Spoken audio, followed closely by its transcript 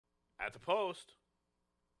at the post.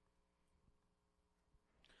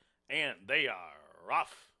 And they are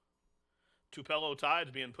off. Tupelo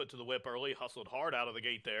Tide's being put to the whip early, hustled hard out of the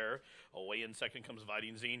gate there. Away in second comes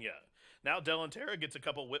Fighting Xenia. Now Delantera gets a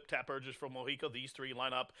couple whip tap urges from Mojica. These three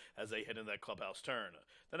line up as they head into that clubhouse turn.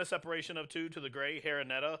 Then a separation of two to the gray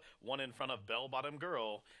Harinetta, one in front of Bell Bottom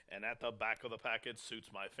Girl. And at the back of the package, Suits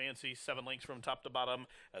My Fancy. 7 lengths from top to bottom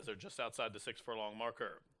as they're just outside the 6 furlong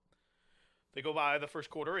marker. They go by the first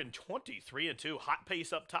quarter in 23-2. Hot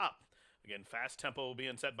pace up top. Again, fast tempo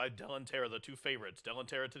being set by Delantera, the two favorites.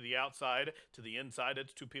 Delantera to the outside, to the inside,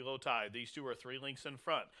 it's Tupelo Tide. These two are 3 lengths in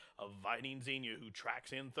front of Fighting Xenia, who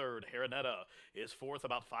tracks in third. Harinetta is fourth,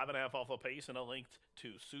 about 5.5 off a pace, and a length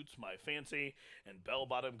to Suits My Fancy. And Bell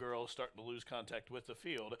Bottom Girl starting to lose contact with the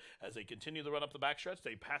field. As they continue to run up the backstretch,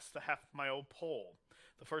 they pass the half-mile pole.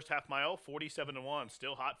 The first half mile, 47-1,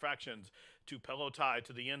 still hot fractions. Tupelo Tide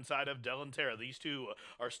to the inside of Delantera. These two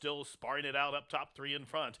are still sparring it out up top, 3 in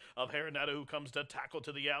front of Harinetta, who comes to tackle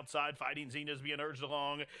to the outside. Fighting Xenia is being urged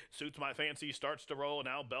along. Suits My Fancy starts to roll.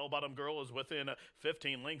 Now Bell Bottom Girl is within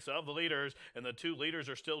 15 lengths of the leaders, and the two leaders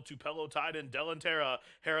are still Tupelo Tide and Delantera.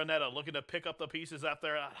 Harinetta looking to pick up the pieces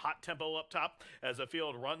after a hot tempo up top as the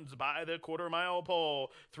field runs by the quarter-mile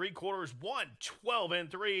pole. 3/4,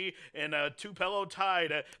 1:12-3, and Tupelo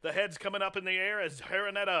Tide. The head's coming up in the air as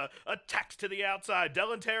Harinetta attacks to the outside.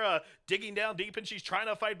 Delantera digging down deep, and she's trying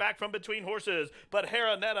to fight back from between horses. But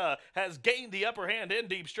Harinetta has gained the upper hand in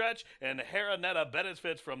deep stretch, and Harinetta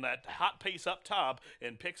benefits from that hot pace up top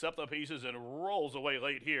and picks up the pieces and rolls away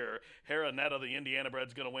late here. Harinetta, the Indiana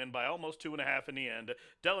bred's going to win by almost 2.5 in the end.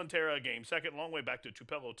 Delantera game second, long way back to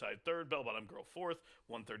Tupelo Tide third. Bell Bottom Girl fourth,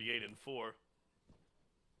 138-4.